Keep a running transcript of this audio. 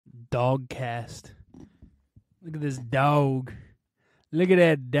dog cast. Look at this dog. Look at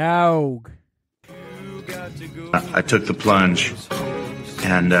that dog. I took the plunge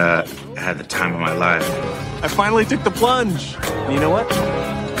and had the time of my life. I finally took the plunge. And you know what?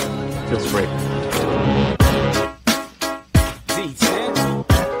 Feels great. Oh,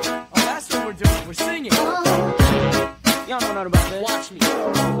 that's what we're doing. We're singing. Y'all know nothing about that. Watch me.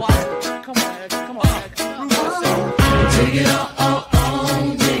 Watch me. Come on, Ed. Come on, Ed. Prove yourself. Dig it up,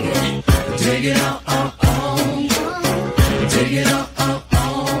 dig it. Dig it up, dig it up,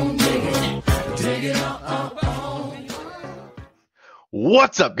 dig it. Dig it up,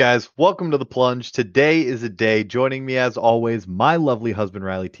 What's up, guys? Welcome to The Plunge. Today is a day. Joining me, as always, my lovely husband,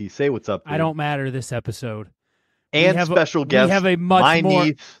 Riley T. Say what's up, dude. I don't matter this episode. And special guest, we have a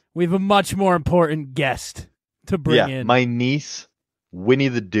much more important guest to bring in. My niece, Winnie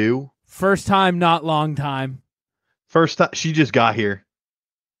the Dew. First time, not long time. First time. She just got here.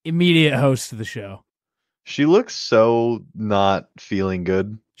 Immediate host of the show. She looks so not feeling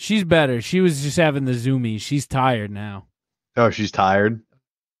good. She's better. She was just having the zoomies. She's tired now. Oh, she's tired?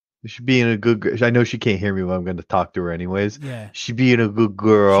 She's being a good girl. I know she can't hear me, but I'm going to talk to her anyways. Yeah. She being a good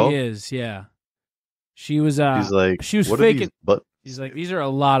girl. She is, yeah. She was she was what faking. She's like, these are a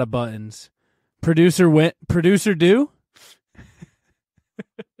lot of buttons. Producer do?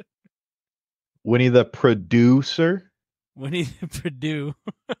 Winnie the Producer? Winnie the Purdue.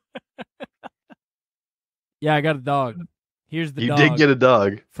 Yeah, I got a dog. Here's the dog. You did get a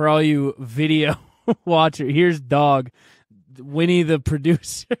dog. For all you video watcher, here's dog. Winnie the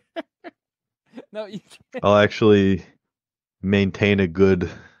Producer. No, you can't. I'll actually maintain a good...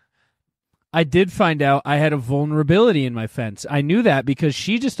 I did find out I had a vulnerability in my fence. I knew that because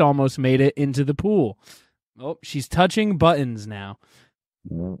she just almost made it into the pool. Oh, she's touching buttons now.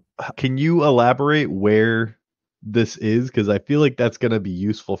 Can you elaborate where this is? Because I feel like that's going to be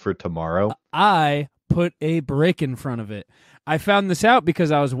useful for tomorrow. I put a brick in front of it. I found this out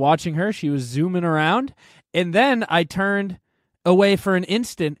because I was watching her. She was zooming around, and then I turned away for an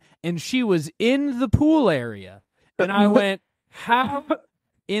instant, and she was in the pool area. And I went, how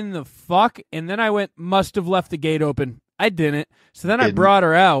in the fuck? And then I went, must have left the gate open. I didn't. So then I brought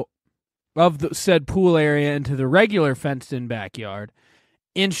her out of the said pool area into the regular fenced-in backyard,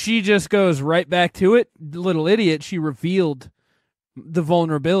 and she just goes right back to it. Little idiot, she revealed the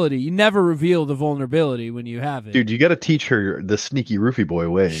vulnerability. You never reveal the vulnerability when you have it. Dude, you got to teach her the sneaky roofie boy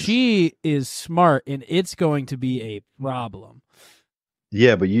ways. She is smart, and it's going to be a problem.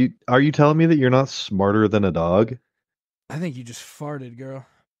 Yeah, but are you telling me that you're not smarter than a dog? I think you just farted, girl.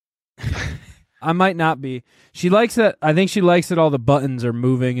 I might not be. She likes that. I think she likes that all the buttons are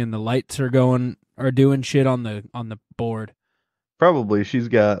moving and the lights are doing shit on the board. Probably. She's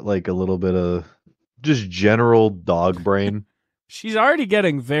got like a little bit of just general dog brain. She's already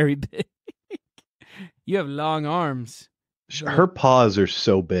getting very big. You have long arms. Her paws are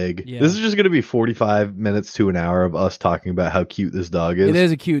so big. Yeah. This is just going to be 45 minutes to an hour of us talking about how cute this dog is. It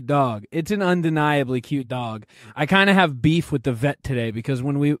is a cute dog. It's an undeniably cute dog. I kind of have beef with the vet today because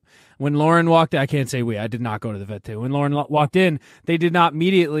when Lauren walked in, I can't say I did not go to the vet today. When Lauren walked in, they did not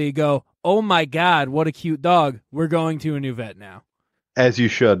immediately go, "Oh my God, what a cute dog. We're going to a new vet now." As you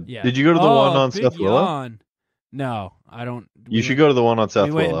should. Yeah. Did you go to the one on South Willow? Yawn. No, I don't. You should go to the one on South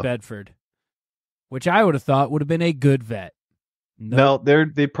We Willow. went in Bedford, which I would have thought would have been a good vet. No,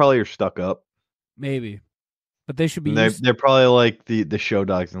 they probably are stuck up. Maybe, but they should be. They're probably like the show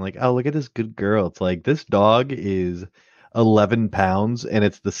dogs and like, oh, look at this good girl. It's like this dog is 11 pounds and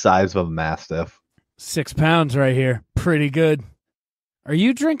it's the size of a mastiff. 6 pounds right here, pretty good. Are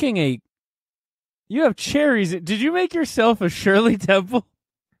you drinking You have cherries. Did you make yourself a Shirley Temple?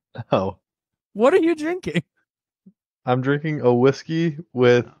 Oh, what are you drinking? I'm drinking a whiskey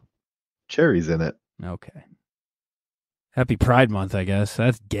with cherries in it. Okay. Happy Pride Month, I guess.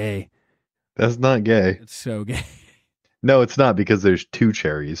 That's gay. That's not gay. It's so gay. No, it's not because there's 2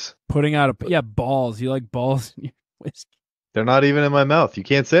 cherries. Putting out balls. You like balls in your whiskey? They're not even in my mouth. You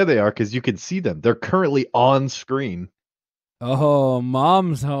can't say they are because you can see them. They're currently on screen. Oh,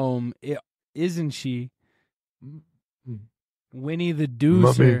 Mom's home, isn't she? Winnie the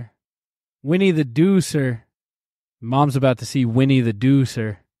Doocer. Mommy. Winnie the Doocer. Mom's about to see Winnie the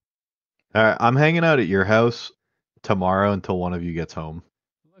Doocer. All right, I'm hanging out at your house tomorrow until one of you gets home,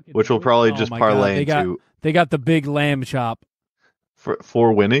 which will probably just parlay into. They got the big lamb chop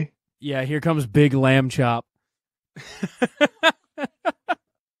for Winnie. Yeah, here comes big lamb chop.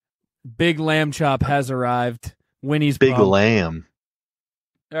 Big lamb chop has arrived. Winnie's big pumped. Lamb.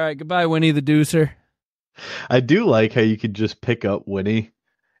 All right, goodbye, Winnie the Doocer. I do like how you could just pick up Winnie,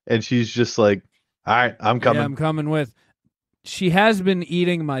 and she's just like, "All right, I'm coming." Yeah, I'm coming with. she has been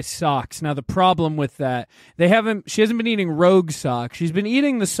eating my socks. Now the problem with that, she hasn't been eating Rogue socks. She's been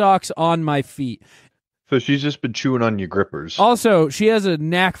eating the socks on my feet. So she's just been chewing on your grippers. Also, she has a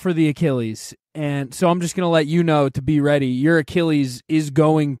knack for the Achilles, and so I'm just going to let you know to be ready. Your Achilles is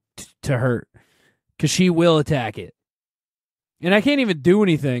going to hurt because she will attack it. And I can't even do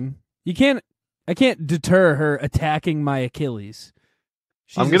anything. I can't deter her attacking my Achilles.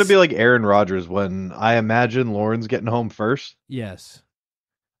 I'm going to be like Aaron Rodgers when I imagine Lauren's getting home first. Yes.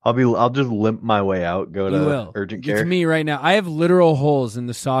 I'll just limp my way out, go to urgent care. It's me right now. I have literal holes in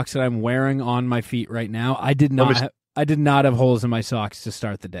the socks that I'm wearing on my feet right now. I did not have holes in my socks to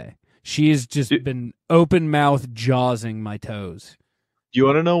start the day. She has just been open mouth jawsing my toes. Do you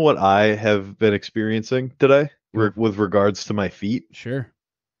want to know what I have been experiencing today with regards to my feet? Sure.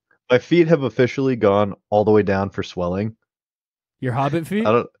 My feet have officially gone all the way down for swelling. Your hobbit feet?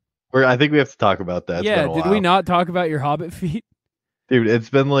 I think we have to talk about that. Yeah, did we not talk about your hobbit feet? Dude, it's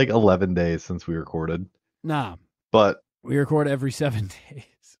been like 11 days since we recorded. Nah. But we record every 7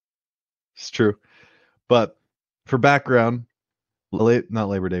 days. It's true. But for background, not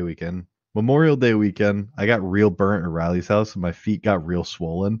Labor Day weekend, Memorial Day weekend, I got real burnt at Riley's house and my feet got real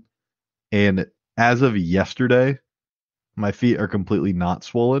swollen. And as of yesterday, my feet are completely not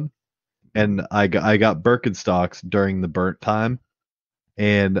swollen. And I got Birkenstocks during the burnt time.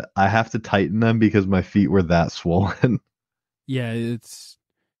 And I have to tighten them because my feet were that swollen. Yeah,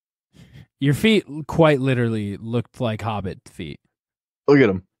 your feet quite literally looked like hobbit feet. Look at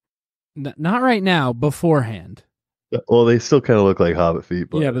them. Not right now, beforehand. Well, they still kind of look like hobbit feet.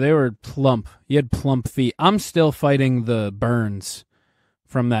 But... yeah, but they were plump. You had plump feet. I'm still fighting the burns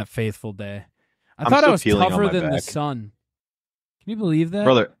from that faithful day. I thought I was tougher than the sun. Can you believe that?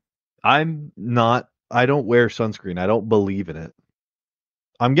 Brother, I don't wear sunscreen. I don't believe in it.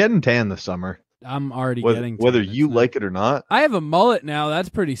 I'm getting tan this summer. I'm already getting tan. Whether you like it or not. I have a mullet now. That's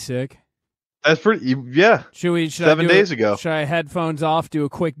pretty sick. That's pretty, yeah. Should 7 days ago. Should I headphones off, do a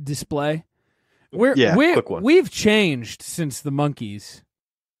quick display? Quick one. We've changed since the monkeys.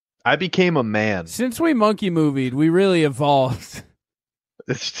 I became a man. Since we monkey movied, we really evolved.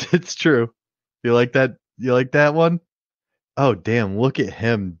 It's true. You like that? You like that one? Oh, damn. Look at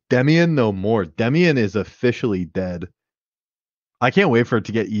him. Demian no more. Demian is officially dead. I can't wait for it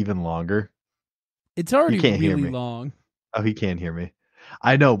to get even longer. It's already really long. Oh, he can't hear me.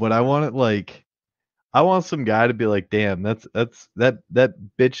 I know, but I want it I want some guy to be like, damn, that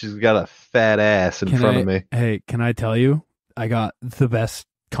bitch has got a fat ass in front of me. Hey, can I tell you? I got the best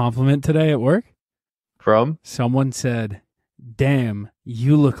compliment today at work. From? Someone said, damn,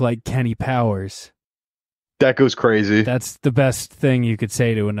 you look like Kenny Powers. That goes crazy. That's the best thing you could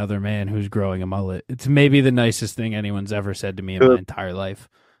say to another man who's growing a mullet. It's maybe the nicest thing anyone's ever said to me in my entire life.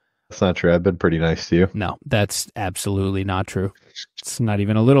 That's not true. I've been pretty nice to you. No, that's absolutely not true. It's not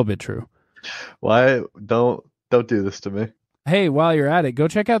even a little bit true. Why? Don't do this to me. Hey, while you're at it, go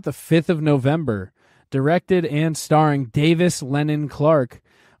check out the 5th of November, directed and starring Davis Lennon Clark,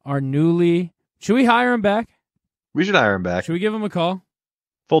 our newly... Should we hire him back? We should hire him back. Should we give him a call?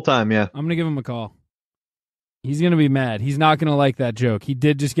 Full time, yeah. I'm going to give him a call. He's going to be mad. He's not going to like that joke. He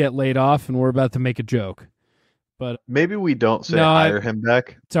did just get laid off, and we're about to make a joke. But maybe we don't say hire him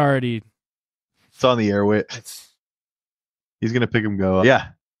back. It's already... It's on the airway. He's going to pick him go up. Yeah.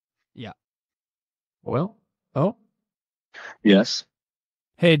 Yeah. Well, oh. Yes.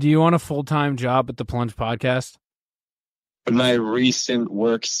 Hey, do you want a full-time job at the Plunge podcast? Would my recent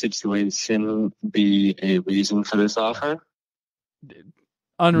work situation be a reason for this offer?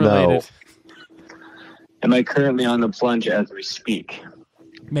 Unrelated. No. Am I currently on the Plunge as we speak?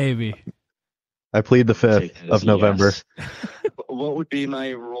 Maybe. I plead the 5th of November. Yes. What would be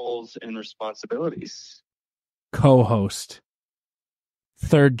my roles and responsibilities? Co-host.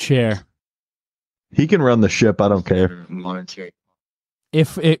 Third chair. He can run the ship. I don't care. Monetary.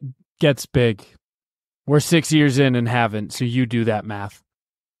 If it gets big. We're 6 years in and haven't, so you do that math.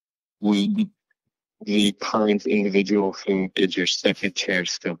 Would the current individual who is your second chair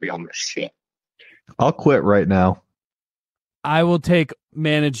still be on the ship? I'll quit right now. I will take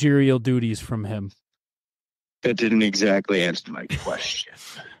managerial duties from him. That didn't exactly answer my question.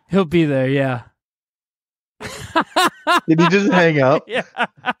 He'll be there, yeah. Did he just hang up? Yeah.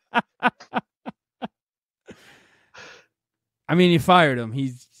 I mean, you fired him.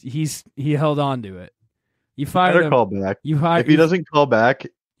 He held on to it. You fired Better him. Call back. If he doesn't call back,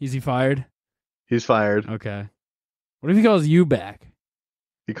 is he fired? He's fired. Okay. What if he calls you back?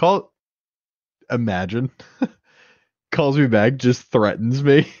 Imagine. Calls me back, just threatens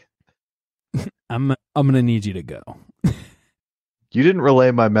me. I'm gonna need you to go. You didn't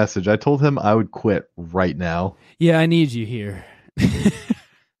relay my message. I told him I would quit right now. Yeah, I need you here.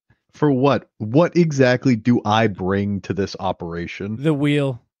 For what? What exactly do I bring to this operation? The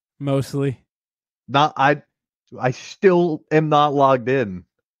wheel, mostly. Not I still am not logged in.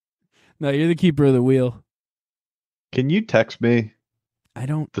 No, you're the keeper of the wheel. Can you text me I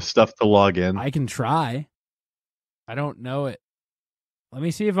don't. the stuff to log in? I can try. I don't know it. Let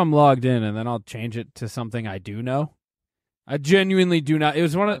me see if I'm logged in, and then I'll change it to something I do know. I genuinely do not. It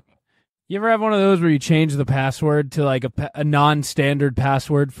was one of. You ever have one of those where you change the password to like a non-standard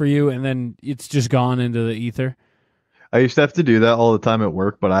password for you, and then it's just gone into the ether? I used to have to do that all the time at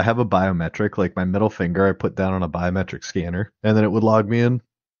work, but I have a biometric, like my middle finger I put down on a biometric scanner, and then it would log me in.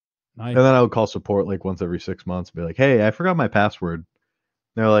 Nice. And then I would call support like once every 6 months and be like, hey, I forgot my password. And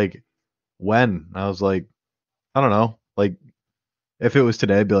they're like, when? And I was like, I don't know. Like, if it was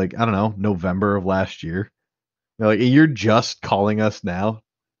today, I'd be like, I don't know, November of last year. They're like, you're just calling us now?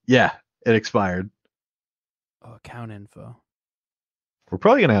 Yeah, it expired. Oh, account info. We're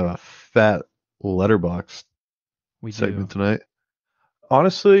probably going to have a fat letterbox We segment do. tonight.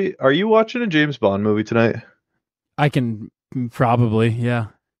 Honestly, are you watching a James Bond movie tonight? I can probably, yeah.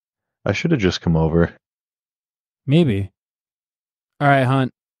 I should have just come over. Maybe. All right,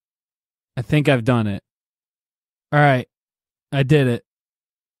 Hunt. I think I've done it. All right. I did it.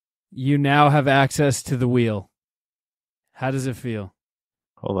 You now have access to the wheel. How does it feel?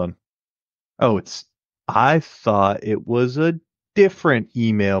 Hold on. Oh, I thought it was a different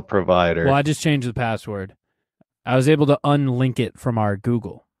email provider. Well, I just changed the password. I was able to unlink it from our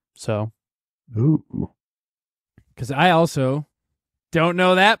Google. So, Ooh. because I also don't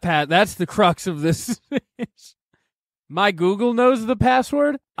know that, Pat. That's the crux of this. My Google knows the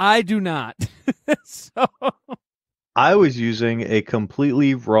password. I do not. So I was using a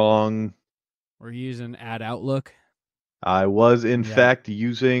completely wrong. we're using Add Outlook. I was in Yeah. fact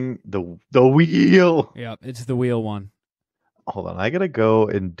using the wheel. Yep, it's the wheel one. Hold on, I gotta go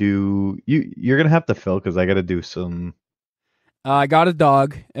and do. You're gonna have to fill because I gotta do some. I got a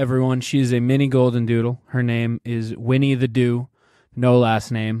dog, everyone. She's a mini golden doodle. Her name is Winnie the Dew. No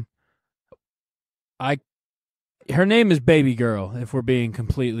last name. Her name is Baby Girl, if we're being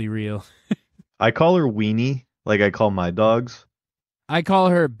completely real. I call her Weenie, like I call my dogs. I call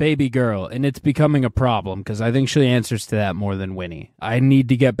her Baby Girl, and it's becoming a problem because I think she answers to that more than Winnie. I need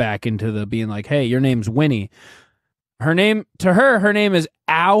to get back into the being like, hey, your name's Winnie. Her name is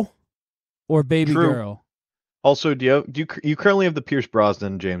Ow or Baby True. Girl. Also, do you currently have the Pierce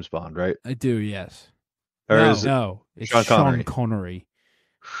Brosnan James Bond, right? I do, yes. Or no, is it no, it's Sean Connery? Sean Connery.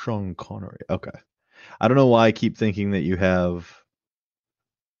 Sean Connery? Okay. I don't know why I keep thinking that you have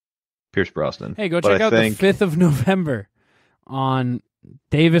Pierce Brosnan. Hey, go but check I out think the 5th of November on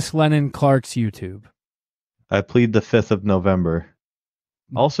Davis Lennon Clark's YouTube. I plead the 5th of November.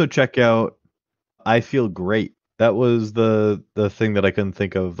 Also check out I Feel Great. That was the thing that I couldn't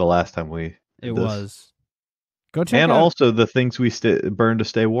think of the last time we did It this. was. Go check And out. also the things we burn to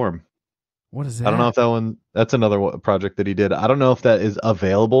stay warm. What is that? I don't know if that's another project that he did. I don't know if that is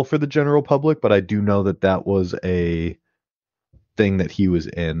available for the general public, but I do know that was a thing that he was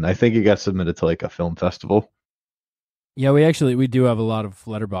in. I think it got submitted to like a film festival. Yeah, we do have a lot of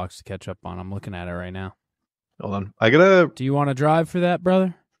letterbox to catch up on. I'm looking at it right now. Hold on. Do you want to drive for that,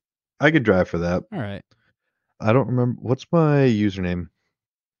 brother? I could drive for that. All right. I don't remember what's my username.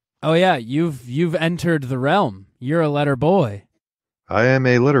 Oh yeah, you've entered the realm. You're a letter boy. I am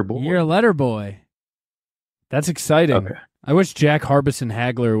a letter boy. You're a letter boy. That's exciting. Okay. I wish Jack Harbison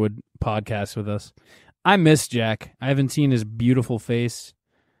Hagler would podcast with us. I miss Jack. I haven't seen his beautiful face.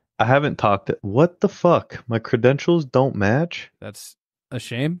 I haven't talked. What the fuck? My credentials don't match? That's a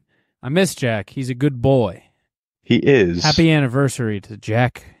shame. I miss Jack. He's a good boy. He is. Happy anniversary to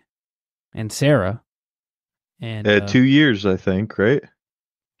Jack and Sarah. And 2 years, I think, right?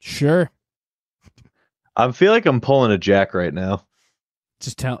 Sure. I feel like I'm pulling a Jack right now.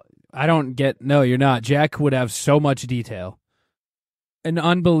 I don't get, no, you're not. Jack would have so much detail. An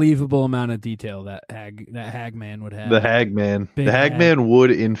unbelievable amount of detail that Hagman would have. The Hagman. Big The Hagman would,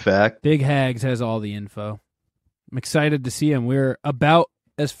 in fact. Big Hags has all the info. I'm excited to see him. We're about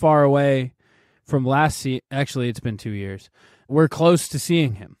as far away from actually, it's been 2 years. We're close to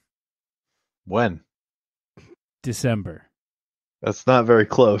seeing him. When? December. That's not very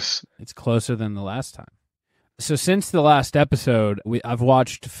close. It's closer than the last time. So since the last episode, I've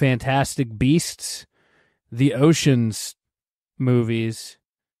watched Fantastic Beasts, the Oceans movies,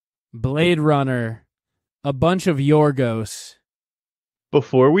 Blade Runner, a bunch of Yorgos.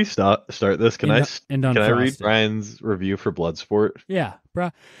 Before we start this, can I read Unfrosted. Brian's review for Bloodsport? Yeah, bro.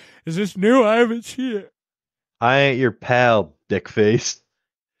 Is this new? I haven't seen it. I ain't your pal, dickface.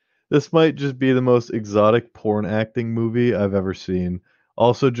 This might just be the most exotic porn acting movie I've ever seen.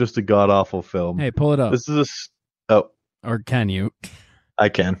 Also, just a god awful film. Hey, pull it up. This is oh, Or can you? I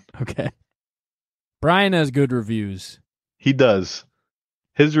can. Okay. Brian has good reviews. He does.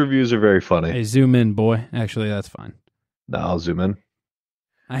 His reviews are very funny. Hey, zoom in, boy. Actually, that's fine. No, I'll zoom in.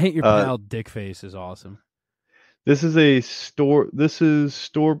 I hate your pal. Dickface is awesome. This is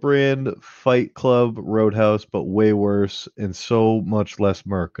store brand Fight Club Roadhouse, but way worse and so much less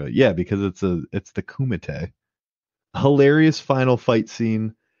Merca. Yeah, because it's the Kumite. Hilarious final fight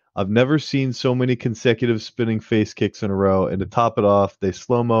scene. I've never seen so many consecutive spinning face kicks in a row, and to top it off, they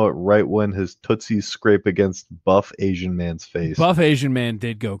slow-mo it right when his tootsies scrape against buff Asian man's face. Buff Asian man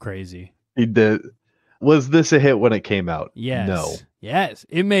did go crazy. He did. Was this a hit when it came out? Yes. No. Yes.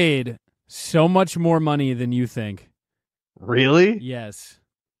 It made so much more money than you think. Really? Yes.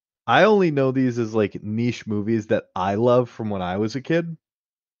 I only know these as like niche movies that I love from when I was a kid.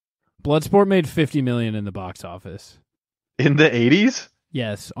 Bloodsport made $50 million in the box office. In the 80s?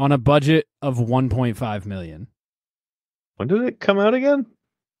 Yes, on a budget of $1.5 million. When did it come out again?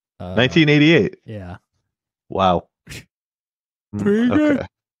 1988. Yeah. Wow. Pretty good. Okay.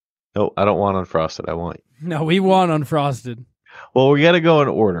 No, I don't want Unfrosted. I want. No, we want Unfrosted. Well, we got to go in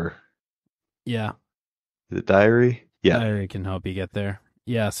order. Yeah. The Diary? Yeah. Diary can help you get there.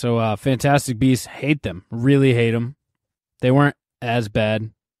 Yeah, so Fantastic Beasts, hate them. Really hate them. They weren't as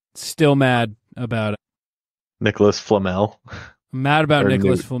bad. Still mad about it. Nicholas Flamel. Mad about Or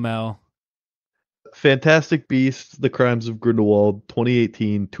Nicholas Newt. Flamel. Fantastic Beasts: The Crimes of Grindelwald,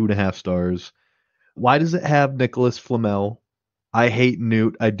 2018, 2.5 stars. Why does it have Nicholas Flamel? I hate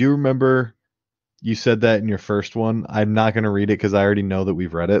Newt. I do remember you said that in your first one. I'm not going to read it because I already know that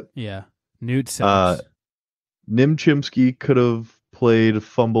we've read it. Yeah. Newt sucks. Nim Chimpsky could have played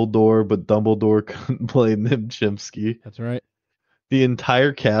Fumbledore, but Dumbledore couldn't play Nim Chimpsky. That's right. The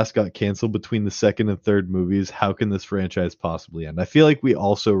entire cast got canceled between the second and third movies. How can this franchise possibly end? I feel like we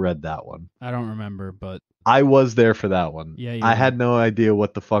also read that one. I don't remember, but I was there for that one. Yeah, you I were. had no idea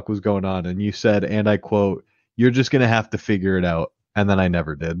what the fuck was going on. And you said, and I quote, "You're just going to have to figure it out." And then I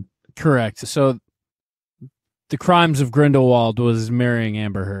never did. correct. So the Crimes of Grindelwald was marrying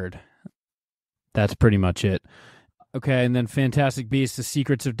Amber Heard. That's pretty much it. Okay, and then Fantastic Beasts: The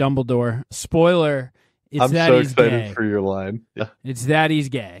Secrets of Dumbledore. Spoiler, it's I'm that so he's excited gay. for your line. Yeah. It's that he's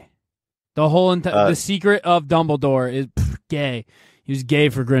gay. The whole the secret of Dumbledore is gay. He was gay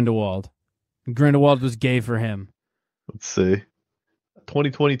for Grindelwald. Grindelwald was gay for him. Let's see.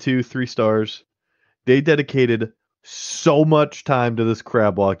 2022, 3 stars. They dedicated so much time to this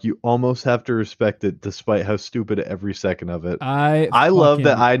crab walk. You almost have to respect it despite how stupid every second of it. I love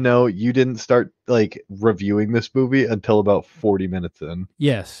that I know you didn't start like reviewing this movie until about 40 minutes in.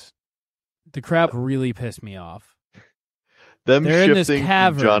 Yes. The crab really pissed me off. Them They're in this shifting from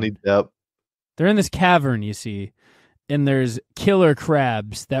cavern. Johnny Depp. They're in this cavern, you see, and there's killer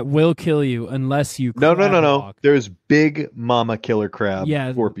crabs that will kill you unless you No. crab walk. There's big mama killer crab,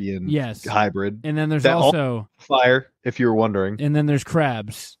 Yeah, scorpion yes. hybrid. And then there's That also fire, if you were wondering. and then there's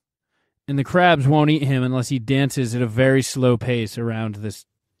crabs. And the crabs won't eat him unless he dances at a very slow pace around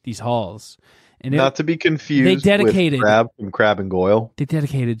these halls. And Not to be confused dedicated- with Crab from Crab and Goyle. they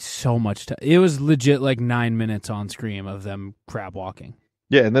dedicated so much time. It was legit like 9 minutes on screen of them crab walking.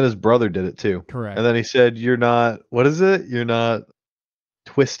 Yeah, and then his brother did it too. Correct. And then he said, "You're not. What is it? You're not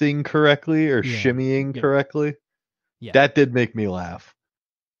twisting correctly or Yeah. shimmying Yeah. correctly." Yeah. That did make me laugh.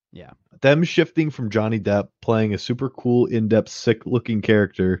 Yeah. Them shifting from Johnny Depp playing a super cool, in-depth, sick-looking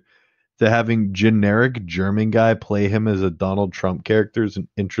character to having generic German guy play him as a Donald Trump character is an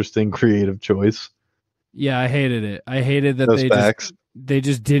interesting, creative choice. Yeah, I hated it. I hated that Those facts. they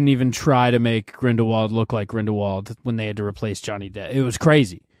just didn't even try to make Grindelwald look like Grindelwald when they had to replace Johnny Depp. It was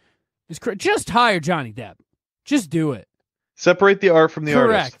crazy. Just hire Johnny Depp. Just do it. Separate the art from the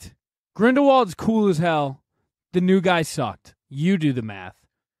Correct. artist. Grindelwald's cool as hell. The new guy sucked. You do the math.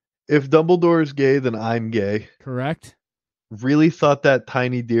 If Dumbledore is gay, then I'm gay. Correct? Really thought that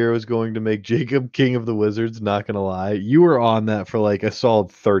tiny deer was going to make Jacob king of the wizards, not gonna lie. You were on that for like a solid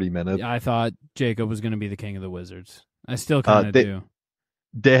 30 minutes. I thought Jacob was going to be the king of the wizards. I still kind of do.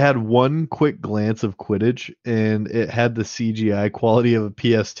 They had one quick glance of Quidditch and it had the CGI quality of a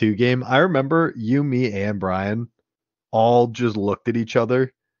PS2 game. I remember you, me, and Brian all just looked at each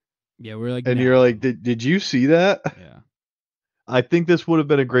other Yeah, we're like, and no. you're like, did you see that? Yeah. I think this would have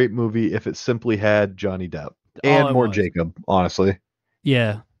been a great movie if it simply had Johnny Depp All and it more was. Jacob, honestly.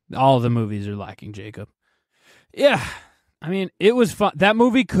 Yeah, all of the movies are lacking Jacob. Yeah, I mean, it was fun. That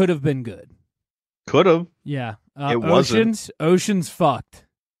movie could have been good. Could have. Yeah, It wasn't. Ocean's fucked.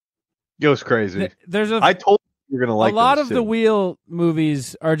 It was crazy. There's a I told you're gonna like a lot those of the too. Wheel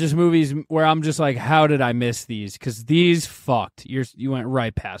movies are just movies where I'm just like, how did I miss these? Because these fucked. You went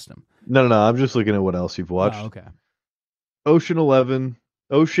right past them. No. I'm just looking at what else you've watched. Oh, okay.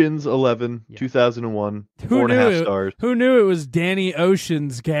 Ocean's 11, Yeah. 2001, Who 4.5 knew? stars. Who knew it was Danny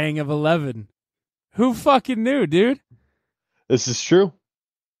Ocean's Gang of 11? Who fucking knew, dude? This is true.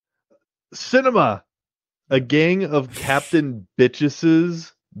 Cinema. A gang of Captain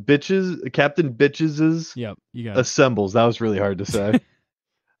Bitcheses Yep, you got it. assembles. That was really hard to say.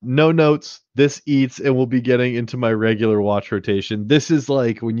 No notes. This eats, and we'll be getting into my regular watch rotation. This is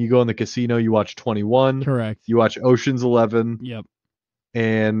like when you go in the casino, you watch 21, Correct. you watch Ocean's 11, Yep.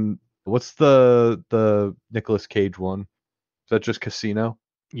 and what's the Nicolas Cage one? Is that just Casino?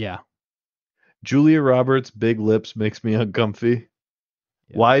 Yeah. Julia Roberts' big lips makes me uncomfy.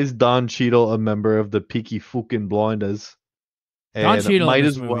 Yeah. Why is Don Cheadle a member of the Peaky Fucking Blinders? Don And Cheadle in might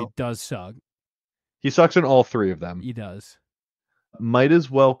this as movie well. does suck. He sucks in all three of them. He does. Might as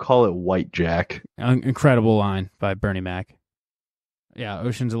well call it White Jack. Incredible line by Bernie Mac. Yeah,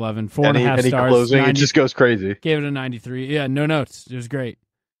 Ocean's 11, 4.5 Any stars. closing, 90 it just goes crazy. gave it a 93. Yeah, no notes. It was great.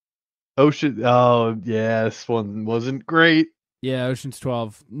 Ocean. Oh, yeah, this one wasn't great. Yeah, Ocean's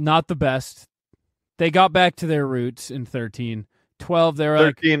 12, not the best. They got back to their roots in 13. 12, they were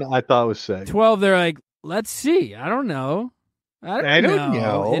 13, I thought was sick. 12, they're like, let's see. I don't know. I don't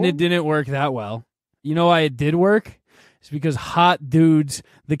know. And it didn't work that well. You know why it did work? It's because hot dudes,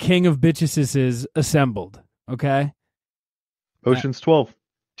 the king of bitches is assembled. Okay? Ocean's 12,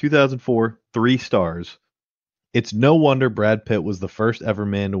 2004, 3 stars. It's no wonder Brad Pitt was the first ever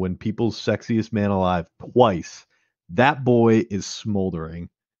man to win People's Sexiest Man Alive twice. That boy is smoldering.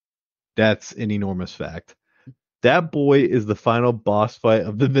 That's an enormous fact. That boy is the final boss fight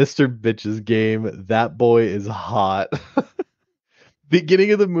of the Mr. Bitches game. That boy is hot.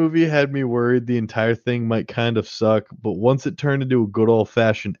 Beginning of the movie had me worried the entire thing might kind of suck, but once it turned into a good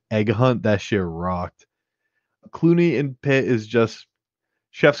old-fashioned egg hunt, that shit rocked. Clooney and Pitt is just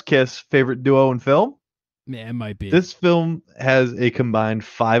chef's kiss, favorite duo in film. Yeah, it might be. This film has a combined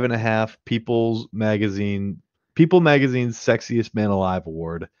 5.5 People Magazine's Sexiest Man Alive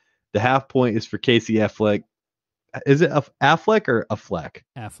award. The half point is for Casey Affleck. Is it Affleck or Affleck?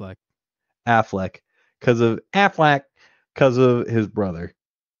 Affleck. Affleck. Because of his brother.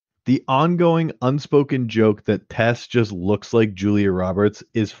 The ongoing unspoken joke that Tess just looks like Julia Roberts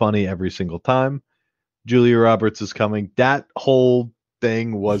is funny every single time. Julia Roberts is coming. That whole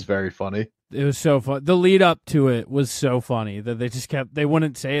thing was very funny. It was so fun. The lead up to it was so funny that they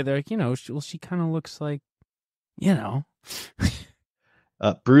wouldn't say it. They're like, she kind of looks like,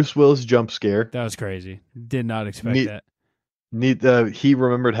 Bruce Willis jump scare. That was crazy. Did not expect that. He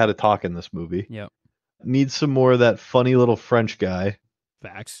remembered how to talk in this movie. Yep. Needs some more of that funny little French guy.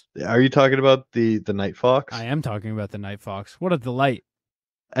 Facts. Are you talking about the Night Fox? I am talking about the Night Fox. What a delight.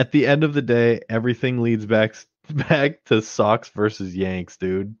 At the end of the day, everything leads back to Sox versus Yanks,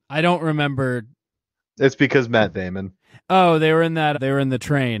 dude. I don't remember. It's because Matt Damon. Oh, they were in the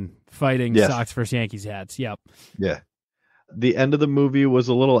train fighting Yes. Sox versus Yankees hats. Yep. Yeah. The end of the movie was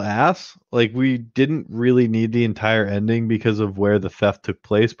a little ass. Like, we didn't really need the entire ending because of where the theft took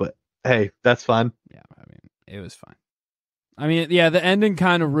place, but hey, that's fine. Yeah, I mean, it was fine. I mean, yeah, the ending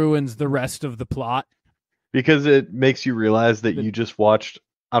kind of ruins the rest of the plot. Because it makes you realize that you just watched,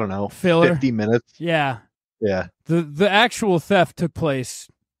 I don't know, Filler. 50 minutes. Yeah. Yeah. The actual theft took place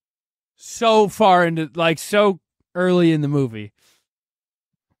so far into, so early in the movie.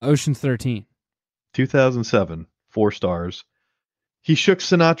 Ocean's 13. 2007, 4 stars. He shook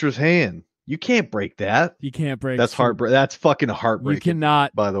Sinatra's hand. You can't break that. You can't break. That's heartbreak. That's fucking heartbreaking. You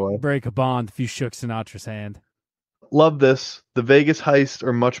cannot, by the way, break a bond if you shook Sinatra's hand. Love this. The Vegas heists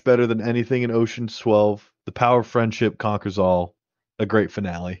are much better than anything in Ocean's 12. The power of friendship conquers all. A great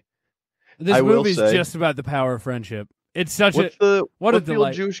finale. This movie's just about the power of friendship. It's such what's a the delight.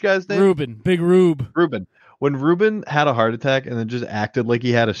 old Jewish guy's name? Ruben, Big Rube. Ruben. When Ruben had a heart attack and then just acted like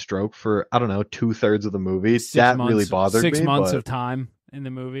he had a stroke for, I don't know, 2/3 of the movie, that really bothered me. 6 months of time in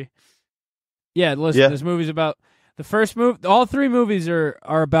the movie. Yeah, listen, this movie's about the first movie. All 3 movies are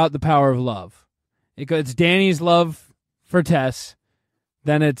about the power of love. It's Danny's love for Tess,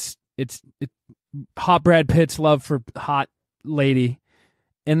 then it's hot Brad Pitt's love for hot lady,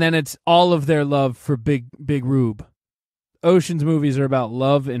 and then it's all of their love for Big Rube. Ocean's movies are about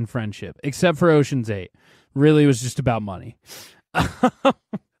love and friendship, except for Ocean's 8. Really was just about money.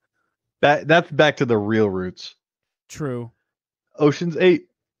 That's back to the real roots. True. Ocean's 8,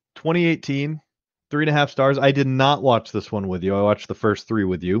 2018, 3.5 stars. I did not watch this one with you. I watched the first 3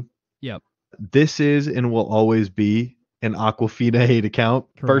 with you. Yep. This is and will always be an Aquafina hate account.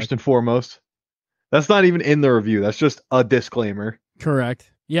 Correct. First and foremost, That's not even in the review. That's just a disclaimer.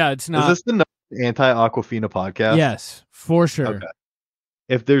 Correct. Yeah, it's not. Is this the anti-Aquafina podcast? Yes, for sure. Okay.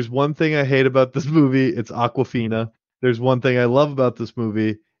 If there's one thing I hate about this movie, it's Aquafina. There's one thing I love about this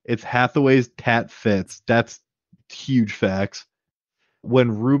movie, it's Hathaway's tat fits. That's huge facts.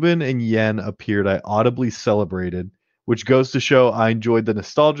 When Ruben and Yen appeared, I audibly celebrated, which goes to show I enjoyed the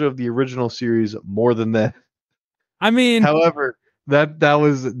nostalgia of the original series more than that. I mean, However, that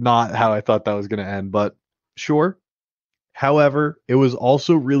was not how I thought that was going to end, but sure. However, it was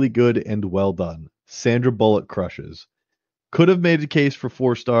also really good and well done. Sandra Bullock crushes. Could have made a case for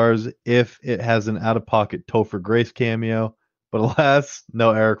 4 stars if it has an out-of-pocket Topher Grace cameo, but alas,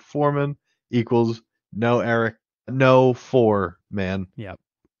 no Eric Foreman equals no 4, man. yep.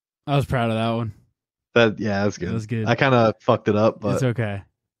 I was proud of that one. That's good. That was good. I kind of fucked it up, but It's okay.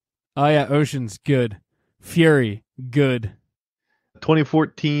 Oh yeah, Ocean's good. Fury, good.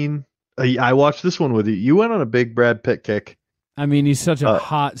 2014, I watched this one with you. You went on a big Brad Pitt kick. I mean, he's such a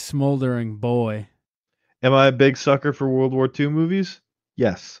hot, smoldering boy. Am I a big sucker for World War II movies?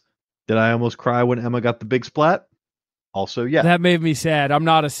 Yes. Did I almost cry when Emma got the big splat? Also, yeah. That made me sad. I'm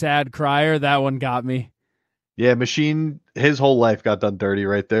not a sad crier. That one got me. Yeah, Machine, his whole life got done dirty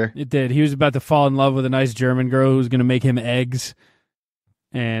right there. It did. He was about to fall in love with a nice German girl who was going to make him eggs.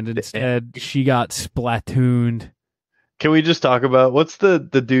 And instead, she got splatooned. Can we just talk about, what's the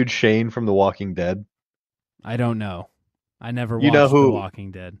dude Shane from The Walking Dead? I don't know. I never You watched know who- The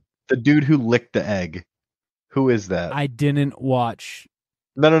Walking Dead. The dude who licked the egg. Who is that? I didn't watch.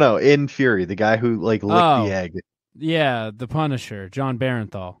 No. In Fury, the guy who licked Oh. the egg. Yeah, The Punisher, John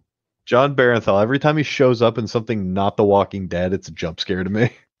Barenthal. John Barenthal. Every time he shows up in something not The Walking Dead, it's a jump scare to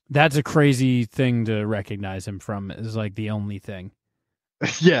me. That's a crazy thing to recognize him from. Is like the only thing.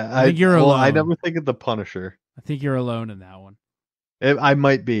 Yeah, I think you're alone. I never think of the Punisher. I think you're alone in that one. I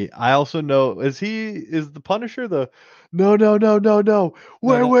might be. I also know is the Punisher the no.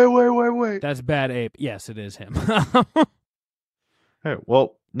 Wait. That's Bad Ape. Yes, it is him. All right,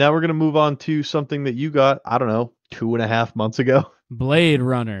 well, now we're gonna move on to something that you got, I don't know, 2.5 months ago. Blade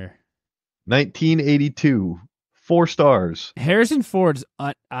Runner. 1982. 4 stars. Harrison Ford's.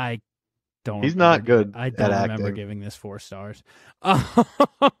 I don't. He's not good I don't at remember acting. giving this 4 stars.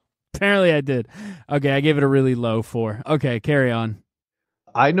 Apparently, I did. Okay, I gave it a really low 4. Okay, carry on.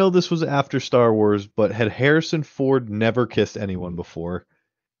 I know this was after Star Wars, but had Harrison Ford never kissed anyone before?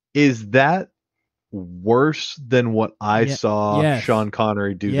 Is that worse than what I saw yes. Sean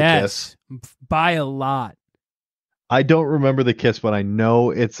Connery do the Yes, kiss? by a lot. I don't remember the kiss, but I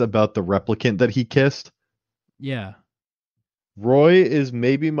know it's about the replicant that he kissed. Yeah. Roy is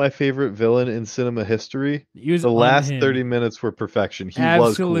maybe my favorite villain in cinema history. He was The last unhinged. 30 minutes were perfection. He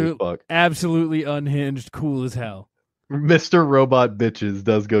was cool as fuck. Absolutely unhinged, cool as hell. Mr. Robot Bitches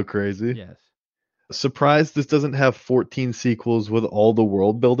does go crazy. Yes. Surprised this doesn't have 14 sequels with all the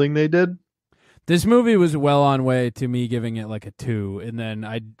world building they did. This movie was well on way to me giving it like a 2, and then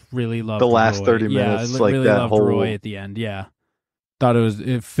I really loved The last Roy. 30 minutes, Yeah, I like really that loved whole- Roy at the end. Yeah, thought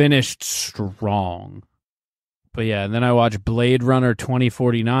it finished strong. But yeah, and then I watched Blade Runner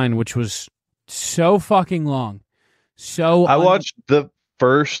 2049, which was so fucking long. I watched the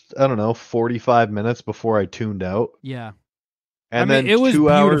first, 45 minutes before I tuned out. Yeah. And I mean, then it was 2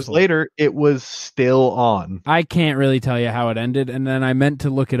 hours beautiful. later, it was still on. I can't really tell you how it ended, and then I meant to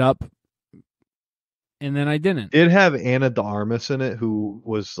look it up, and then I didn't. It had Anna de Armas in it, who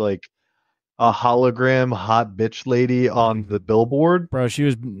was like a hologram hot bitch lady on the billboard. Bro, she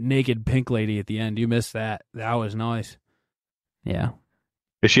was naked pink lady at the end. You missed that. That was nice. Yeah.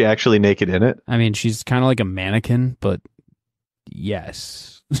 Is she actually naked in it? I mean, she's kind of like a mannequin, but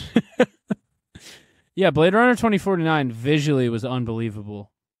yes. Yeah, Blade Runner 2049 visually was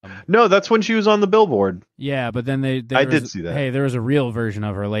unbelievable. No, that's when she was on the billboard. Yeah, but then I did see that. Hey, there was a real version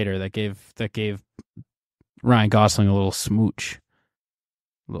of her later that gave Ryan Gosling a little smooch.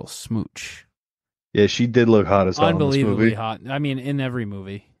 A little smooch. Yeah, she did look hot as hell in this Unbelievably movie. hot. I mean, in every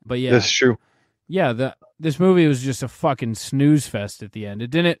movie. But yeah. That's true. Yeah, this movie was just a fucking snooze fest at the end.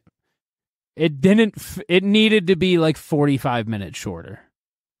 It needed to be like 45 minutes shorter.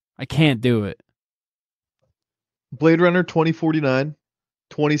 I can't do it. Blade Runner 2049,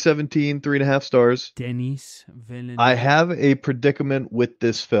 2017, 3.5 stars. Denis Villeneuve. I have a predicament with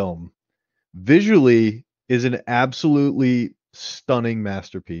this film. Visually is an absolutely stunning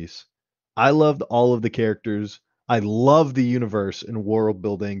masterpiece. I loved all of the characters. I love the universe and world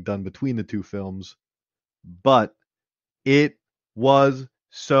building done between the two films. But it was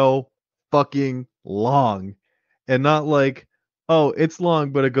so fucking long. And not like, oh, it's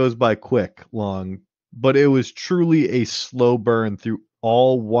long, but it goes by quick long. But it was truly a slow burn through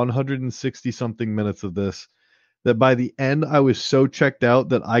all 160 something minutes of this that by the end I was so checked out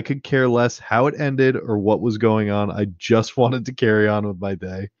that I could care less how it ended or what was going on. I just wanted to carry on with my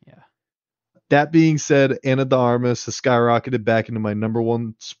day. Yeah. That being said, Anna de Armas has skyrocketed back into my number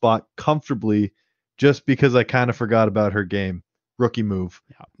one spot comfortably just because I kind of forgot about her game. Rookie move.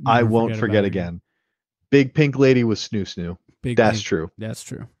 Yeah, I never won't forget about it again. Big Pink Lady was snoo snoo. That's true. That's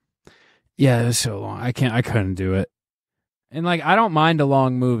true. Yeah, it was so long. I couldn't do it. And like, I don't mind a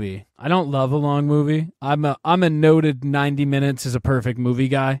long movie. I don't love a long movie. I'm a noted 90 minutes is a perfect movie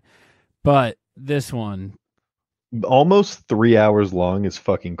guy, but this one Almost 3 hours long is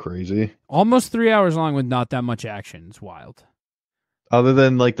fucking crazy. almost 3 hours long with not that much action. It's wild. Other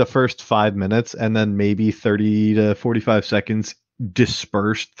than like the first 5 minutes and then maybe 30 to 45 seconds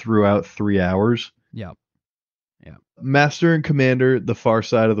dispersed throughout 3 hours. Yep. Master and Commander, The Far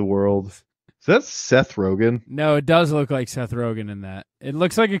Side of the World. Is that Seth Rogen? No, it does look like Seth Rogen in that. It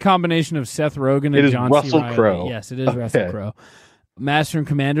looks like a combination of Seth Rogen and It is John Russell C. Reilly. Crowe. Yes, it is Russell Okay. Crowe. Master and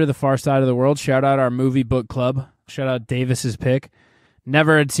Commander, The Far Side of the World. Shout out our movie book club. Shout out Davis's pick.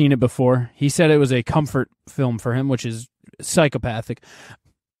 Never had seen it before. He said it was a comfort film for him, which is psychopathic.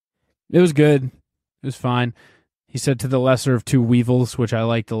 It was good. It was fine. He said to the lesser of two weevils, which I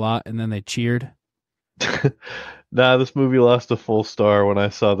liked a lot, and then they cheered. Nah, this movie lost a full star when I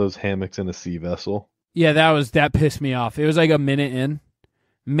saw those hammocks in a sea vessel. Yeah, that pissed me off. It was like a minute in.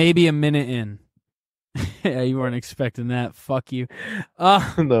 Maybe a minute in. Yeah, you weren't expecting that. Fuck you. No,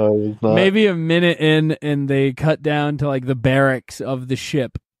 it was not. Maybe a minute in, and they cut down to like the barracks of the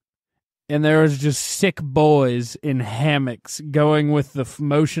ship, and there was just sick boys in hammocks going with the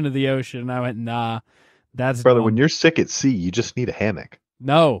motion of the ocean. And I went, nah, that's Brother, dumb. when you're sick at sea, you just need a hammock.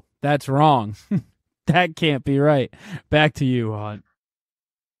 No, that's wrong. That can't be right. Back to you, Hunt.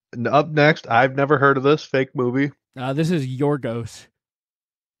 And up next, I've never heard of this fake movie. This is Yorgos.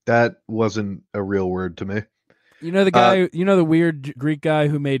 That wasn't a real word to me. You know the guy. You know the weird Greek guy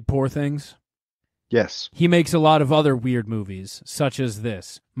who made Poor Things. Yes. He makes a lot of other weird movies, such as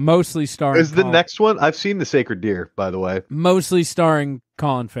this, mostly starring. Is the next one? I've seen The Sacred Deer, by the way. Mostly starring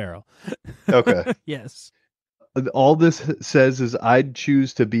Colin Farrell. Okay. Yes. All this says is I'd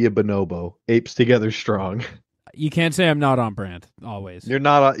choose to be a bonobo. Apes together strong. You can't say I'm not on brand. Always. You're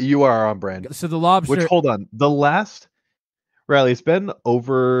not. You are on brand. So the lobster. Which, hold on. The last Riley, it's been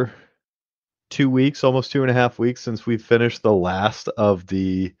over 2 weeks, almost 2.5 weeks since we finished the last of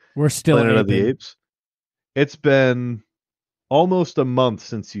the We're still Planet of the aping. Apes. It's been almost a month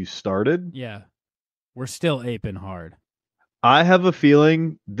since you started. Yeah. We're still aping hard. I have a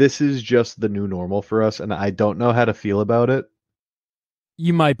feeling this is just the new normal for us, and I don't know how to feel about it.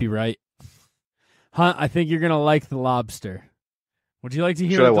 You might be right. Hunt, I think you're going to like The Lobster. Would you like to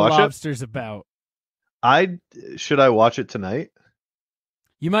hear Should I what The watch it? Lobster's about? Should I watch it tonight?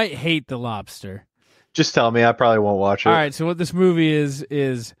 You might hate The Lobster. Just tell me. I probably won't watch it. All right, so what this movie is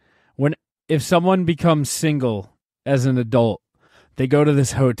if someone becomes single as an adult, they go to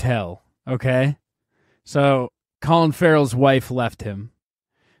this hotel, okay? So Colin Farrell's wife left him.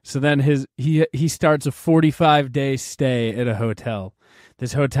 So then he starts a 45-day stay at a hotel.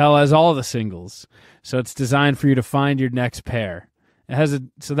 This hotel has all the singles. So it's designed for you to find your next pair. It has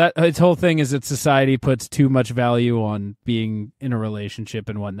its whole thing is that society puts too much value on being in a relationship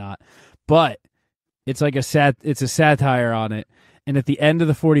and whatnot. But it's like a satire on it. And at the end of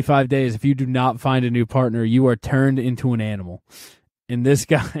the 45 days, if you do not find a new partner, you are turned into an animal. And this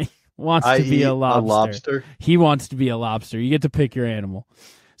guy wants to be a lobster. He wants to be a lobster. You get to pick your animal.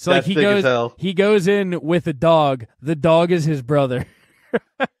 So That's like thick as hell. he goes in with a dog. The dog is his brother.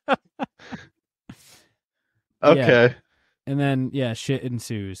 Okay. Yeah. And then shit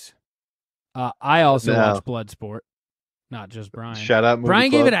ensues. I also watch Bloodsport. Not just Brian. Shout out Movie Brian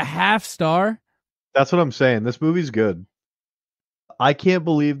Club. gave it a half star. That's what I'm saying. This movie's good. I can't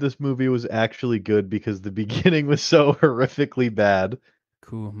believe this movie was actually good because the beginning was so horrifically bad.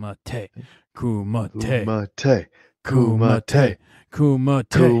 Kumate. Kumate. Kumate.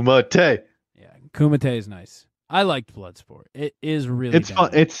 Kumate. Yeah, Kumate is nice. I liked Bloodsport. It is really It's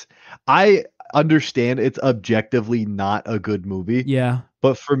fun. I understand it's objectively not a good movie. Yeah.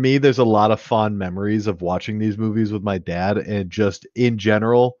 But for me, there's a lot of fond memories of watching these movies with my dad, and just in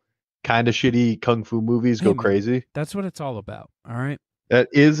general, kind of shitty kung fu movies go Hey, man. crazy. That's what it's all about. All right.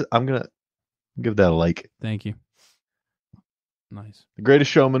 I'm gonna give that a like. Thank you. Nice. The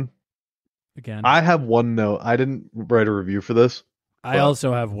Greatest Showman. Again. I have one note. I didn't write a review for this. I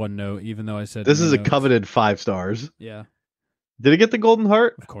also have one note, even though I said This no is a notes. coveted 5 stars. Yeah, Did it get the Golden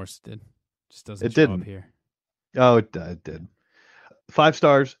Heart? of course it did. Just doesn't It show didn't. up here. Oh, it did. 5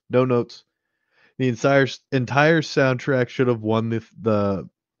 stars, no notes. The entire soundtrack should have won the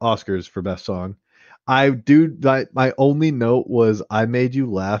Oscars for best song. My only note was I made you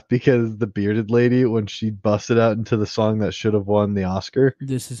laugh because the bearded lady, when she busted out into the song that should have won the Oscar,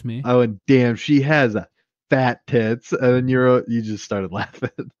 This Is Me. I went, damn, she has a fat tits, and then you just started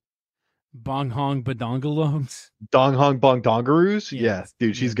laughing. Bong Hong Badongalongs. Dong Hong Bong Dongaroos? Yeah, Yeah,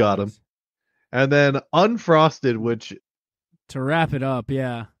 dude, she's yeah, got nice. him. And then Unfrosted, which To wrap it up,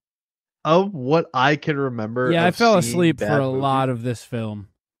 yeah. of what I can remember. Yeah, I of fell seeing asleep that for a movie, lot of this film.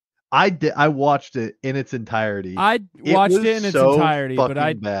 I watched it in its entirety. I watched was it in its so entirety, but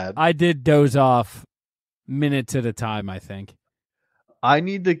fucking bad. I did doze off minutes at a time, I think. I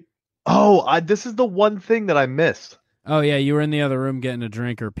need to. This is the one thing that I missed. Oh, yeah, you were in the other room getting a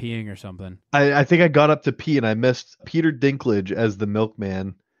drink or peeing or something. I think I got up to pee and I missed Peter Dinklage as the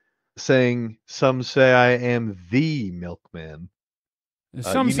milkman saying, "Some say I am the milkman."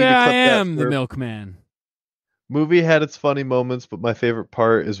 Some you say need to I clip that am the for- milkman. Movie had its funny moments, but my favorite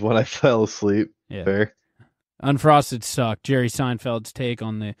part is when I fell asleep. Yeah. Fair. Unfrosted sucked. Jerry Seinfeld's take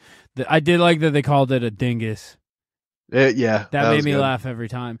on the I did like that they called it a dingus. Yeah, That made was me good. laugh every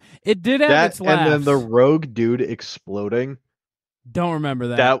time. It did have That its laughs. and then the rogue dude exploding. Don't remember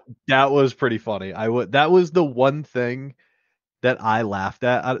that. That was pretty funny. That was the one thing that I laughed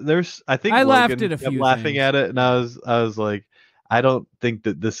at. I think I Logan laughed at a kept few laughing things. at it, and I was like, I don't think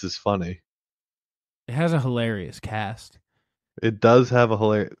that this is funny. It has a hilarious cast. It does have a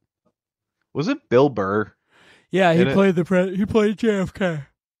hilarious. Was it Bill Burr? Yeah, he In it? played he played JFK.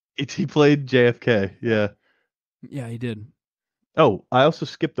 He played JFK. Yeah. Yeah, he did. Oh, I also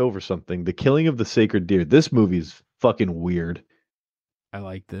skipped over something. The Killing of the Sacred Deer. This movie's fucking weird. I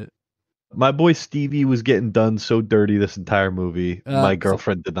liked it. My boy Stevie was getting done so dirty this entire movie. My so-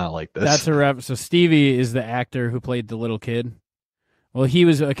 girlfriend did not like this. That's a rep. So Stevie is the actor who played the little kid. Well, he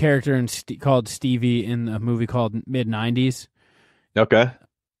was a character called Stevie in a movie called Mid-90s. Okay.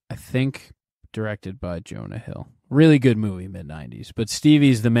 I think directed by Jonah Hill. Really good movie, Mid-90s. But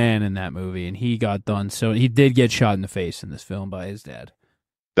Stevie's the man in that movie, and he got done. So he did get shot in the face in this film by his dad.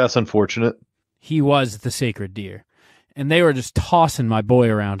 That's unfortunate. He was the sacred deer. And they were just tossing my boy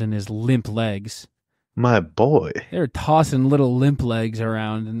around in his limp legs. My boy. They were tossing little limp legs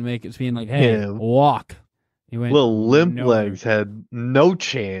around and being like, hey, Yeah. walk. He went, Little limp nowhere. legs had no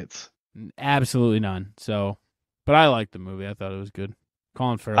chance. Absolutely none. So, but I liked the movie. I thought it was good.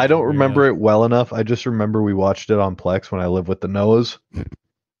 Colin Farrell. I don't remember it well enough. I just remember we watched it on Plex when I lived with the Noahs.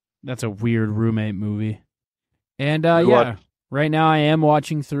 That's a weird roommate movie. And We yeah, watched- right now I am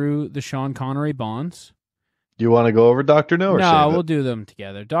watching through the Sean Connery Bonds. Do you want to go over Dr. No or No, save we'll it? do them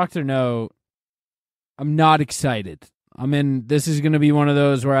together. Dr. No, I'm not excited. This is going to be one of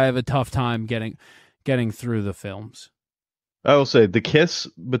those where I have a tough time getting through the films. I will say the kiss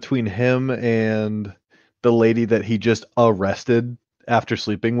between him and the lady that he just arrested after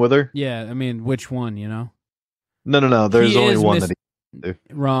sleeping with her. Yeah, which one, No. There's He only is one Miss- that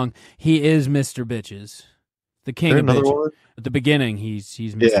Wrong. He is Mr. Bitches. The king There of another bitches. one? At the beginning, he's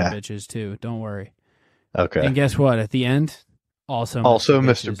Mr. Yeah. Bitches too. Don't worry. Okay. And guess what? At the end, also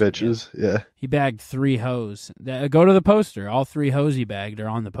Mr. Bitches. Yeah. Yeah. He bagged 3 hoes. Go to the poster. All 3 hoes he bagged are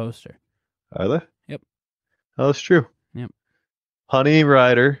on the poster. Are they? Yep. Oh, that's true. Yep. Honey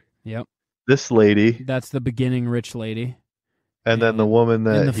Rider, Yep. this lady, That's the beginning rich lady. and then the woman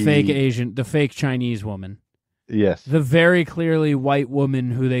that And the he... the fake Chinese woman. Yes. The very clearly white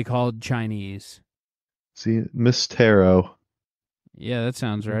woman who they called Chinese. See, Miss Tarot. Yeah, that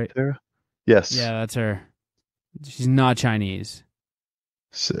sounds right. Tarot? Yes. Yeah, that's her. She's not Chinese.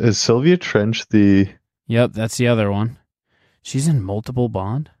 Is Sylvia Trench the... Yep, that's the other one. She's in multiple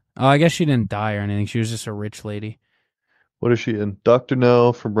Bond. Oh, I guess she didn't die or anything. She was just a rich lady. What is she in? Dr.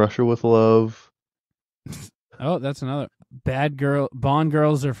 No, From Russia with Love. Oh, that's another. Bad girl. Bond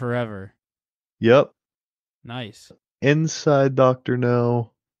girls are forever. Yep. Nice. Inside Dr.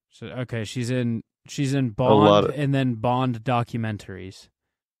 No. So okay, she's in lot Bond of- and then Bond documentaries.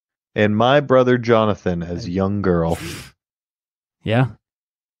 And My Brother Jonathan as young girl. Yeah.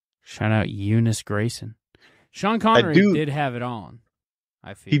 Shout out Eunice Grayson. Sean Connery did have it on.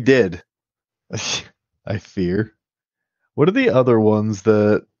 I fear. He did. I fear. What are the other ones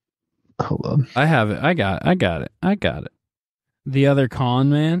that... Hold on. I have it. I got it. The other con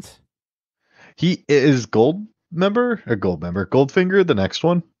mans? He is Goldfinger, the next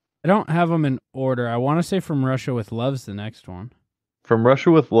one. I don't have them in order. I want to say From Russia with Love's the next one. From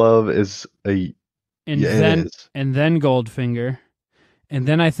Russia with Love is a... And yeah, then it is. and then Goldfinger. And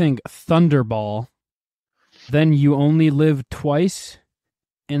then I think Thunderball. Then You Only Live Twice.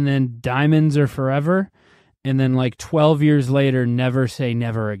 And then Diamonds Are Forever. And then 12 years later, Never Say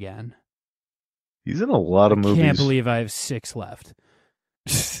Never Again. He's in a lot of I movies. can't believe I have 6 left.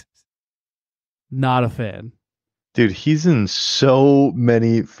 Not a fan. Dude, he's in so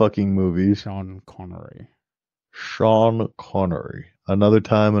many fucking movies. Sean Connery. Sean Connery. Another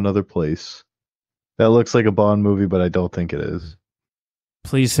Time, Another Place. That looks like a Bond movie, but I don't think it is.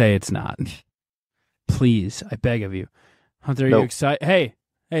 Please say it's not. Please, I beg of you. Hunter, are you Nope. excited?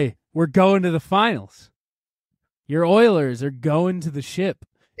 Hey, we're going to the finals. Your Oilers are going to the ship.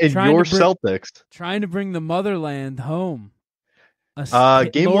 And Trying your to bring- Celtics. Trying to bring the motherland home.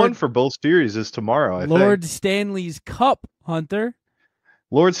 Game 1 for both series is tomorrow, I Lord think. Stanley's Cup, Hunter.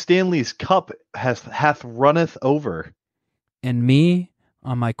 Lord Stanley's cup hath runneth over. And me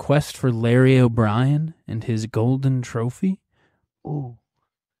on my quest for Larry O'Brien and his golden trophy. Ooh.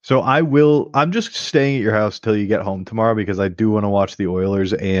 So I'm just staying at your house till you get home tomorrow because I do want to watch the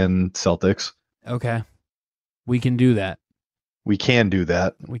Oilers and Celtics. Okay. We can do that. We can do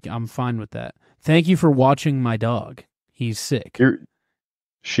that. I'm fine with that. Thank you for watching my dog. He's sick.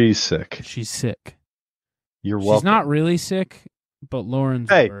 She's sick. She's sick. You're welcome. She's not really sick, but Lauren's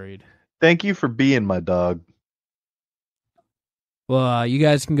worried. Thank you for being my dog. Well, you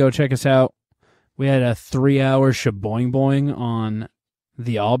guys can go check us out. We had a 3-hour shaboing boing on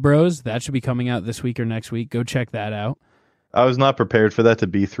the All Bros. That should be coming out this week or next week. Go check that out. I was not prepared for that to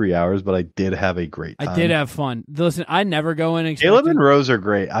be 3 hours, but I did have a great time. I did have fun. Listen, I never go in expecting... Caleb and Rose are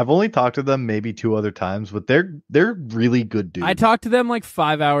great. I've only talked to them maybe 2 other times, but they're really good dudes. I talk to them like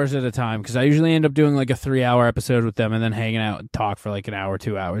 5 hours at a time because I usually end up doing like a 3-hour episode with them and then hanging out and talk for like an hour,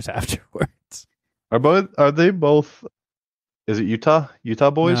 2 hours afterwards. Are they both? Is it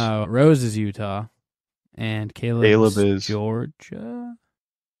Utah boys? No, Rose is Utah, and Caleb is Georgia.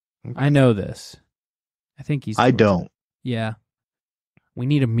 Okay. I know this. I think he's. I Georgia. don't. Yeah, we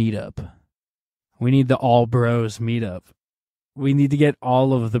need a meetup. We need the all bros meetup. We need to get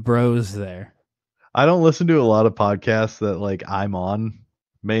all of the bros there. I don't listen to a lot of podcasts that like I'm on.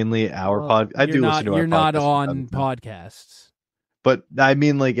 Mainly our pod. I do listen to our podcast. You're not on podcasts. But I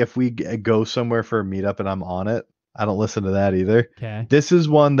mean, like, if we go somewhere for a meetup and I'm on it, I don't listen to that either. Okay. This is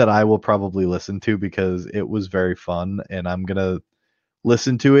one that I will probably listen to because it was very fun, and I'm gonna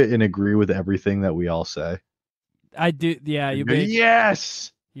listen to it and agree with everything that we all say. I do. Yeah, you go, make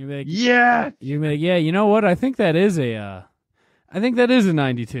yes. You make yeah. You make yeah. You know what? I think that is a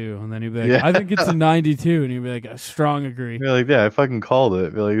 92. And then you'd be like, Yeah. I think it's a 92, and you'd be like, a strong agree. You're like, yeah, I fucking called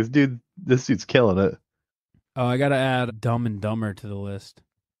it. Be like, this dude's killing it. Oh, I gotta add Dumb and Dumber to the list.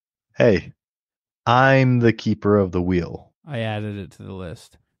 Hey, I'm the keeper of the wheel. I added it to the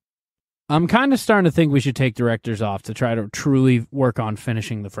list. I'm kind of starting to think we should take directors off to try to truly work on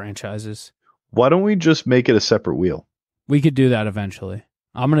finishing the franchises. Why don't we just make it a separate wheel? We could do that eventually.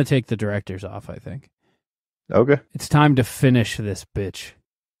 I'm going to take the directors off, I think. Okay. It's time to finish this bitch.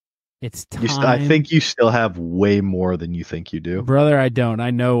 It's time. I think you still have way more than you think you do. Brother, I don't.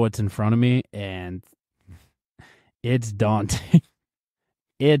 I know what's in front of me, and it's daunting.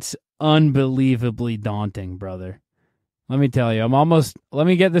 It's unbelievably daunting, brother. Let me tell you, let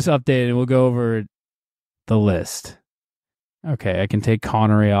me get this updated and we'll go over the list. Okay, I can take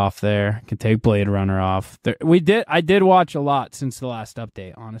Connery off there. I can take Blade Runner off. I did watch a lot since the last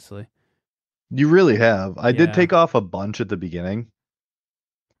update, honestly. You really have. I did take off a bunch at the beginning.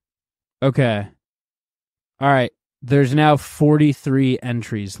 Okay. All right. There's now 43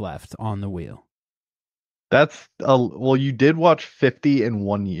 entries left on the wheel. That's well, you did watch 50 in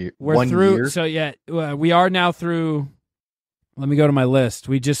 1 year. We're through. So yeah, we are now through. Let me go to my list.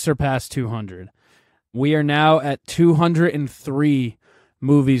 We just surpassed 200. We are now at 203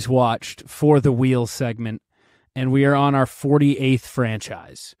 movies watched for the wheel segment, and we are on our 48th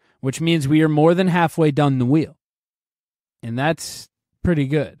franchise, which means we are more than halfway done the wheel. And that's pretty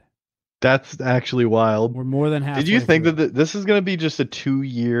good. That's actually wild. We're more than halfway. Did you think through. that this is going to be just a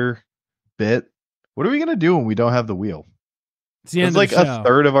 2-year bit? What are we going to do when we don't have the wheel? It's the end It's of like the show. a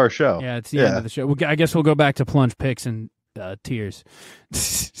third of our show. Yeah, it's the end of the show. I guess we'll go back to Plunge picks and tiers.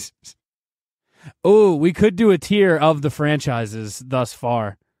 Oh, we could do a tier of the franchises thus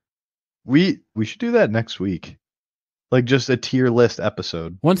far. We should do that next week. Like just a tier list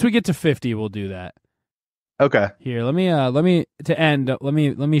episode. Once we get to 50, we'll do that. Okay. Here, let me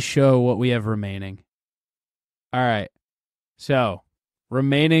show what we have remaining. All right. So,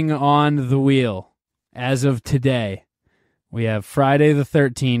 remaining on the wheel as of today, we have Friday the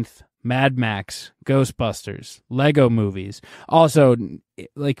 13th, Mad Max, Ghostbusters, Lego movies. Also,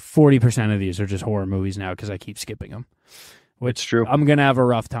 like 40% of these are just horror movies now because I keep skipping them. Which it's true. I'm going to have a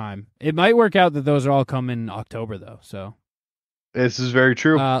rough time. It might work out that those are all come in October, though. So this is very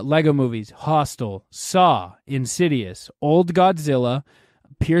true. Lego movies, Hostel, Saw, Insidious, Old Godzilla,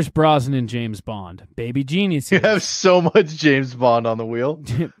 Pierce Brosnan, James Bond. Baby Geniuses. You have so much James Bond on the wheel.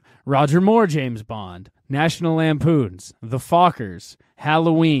 Roger Moore, James Bond. National Lampoons. The Fockers.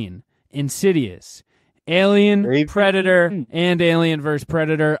 Halloween. Insidious. Alien, Predator, and Alien vs.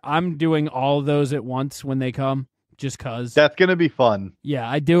 Predator. I'm doing all of those at once when they come, just cause. That's gonna be fun. Yeah,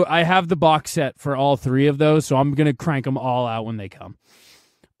 I do. I have the box set for all three of those, so I'm gonna crank them all out when they come.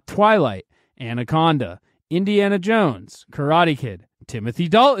 Twilight, Anaconda, Indiana Jones, Karate Kid, Timothy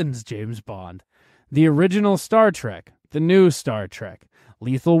Dalton's James Bond, the original Star Trek, the new Star Trek,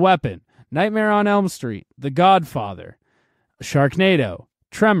 Lethal Weapon, Nightmare on Elm Street, The Godfather, Sharknado,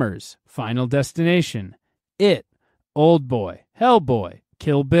 Tremors, Final Destination, It, Old Boy, Hellboy,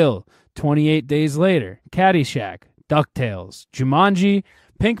 Kill Bill, 28 Days Later, Caddyshack, DuckTales, Jumanji,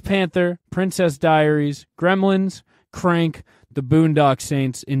 Pink Panther, Princess Diaries, Gremlins, Crank, The Boondock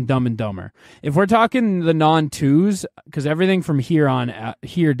Saints, and Dumb and Dumber. If we're talking the non-twos, because everything from here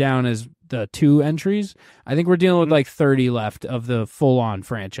down is the 2 entries, I think we're dealing with like 30 left of the full-on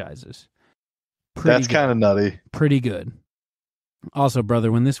franchises. That's kind of nutty. Pretty good. Also,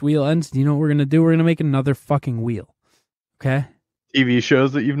 brother, when this wheel ends, do you know what we're going to do? We're going to make another fucking wheel. Okay? TV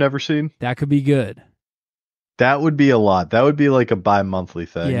shows that you've never seen? That could be good. That would be a lot. That would be like a bi-monthly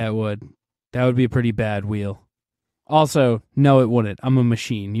thing. Yeah, it would. That would be a pretty bad wheel. Also, no, it wouldn't. I'm a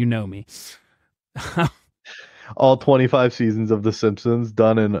machine. You know me. All 25 seasons of The Simpsons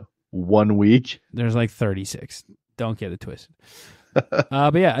done in 1 week. There's like 36. Don't get it twisted.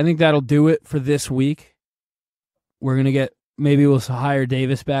 But yeah, I think that'll do it for this week. We're going to get... Maybe we'll hire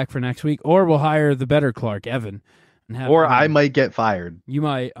Davis back for next week, or we'll hire the better Clark, Evan. Or I might get fired. You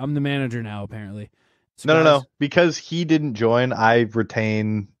might. I'm the manager now, apparently. No. Because he didn't join, I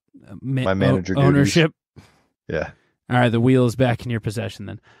retain my manager ownership. Duties. Yeah. All right, the wheel is back in your possession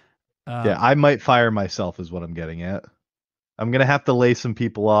then. Yeah, I might fire myself is what I'm getting at. I'm going to have to lay some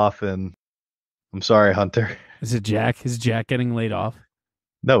people off, and I'm sorry, Hunter. Is it Jack? Is Jack getting laid off?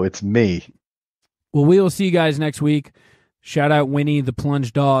 No, it's me. Well, we will see you guys next week. Shout out Winnie the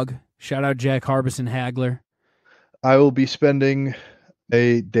Plunge dog. Shout out Jack Harbison Hagler. I will be spending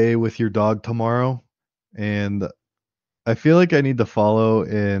a day with your dog tomorrow, and I feel like I need to follow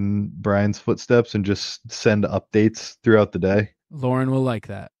in Brian's footsteps and just send updates throughout the day. Lauren will like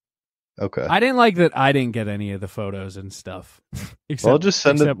that. Okay. I didn't like that I didn't get any of the photos and stuff. I'll just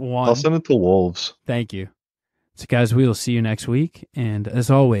send it. One. I'll send it to Wolves. Thank you. So, guys, we will see you next week. And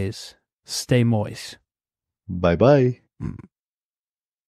as always, stay moist. Bye-bye.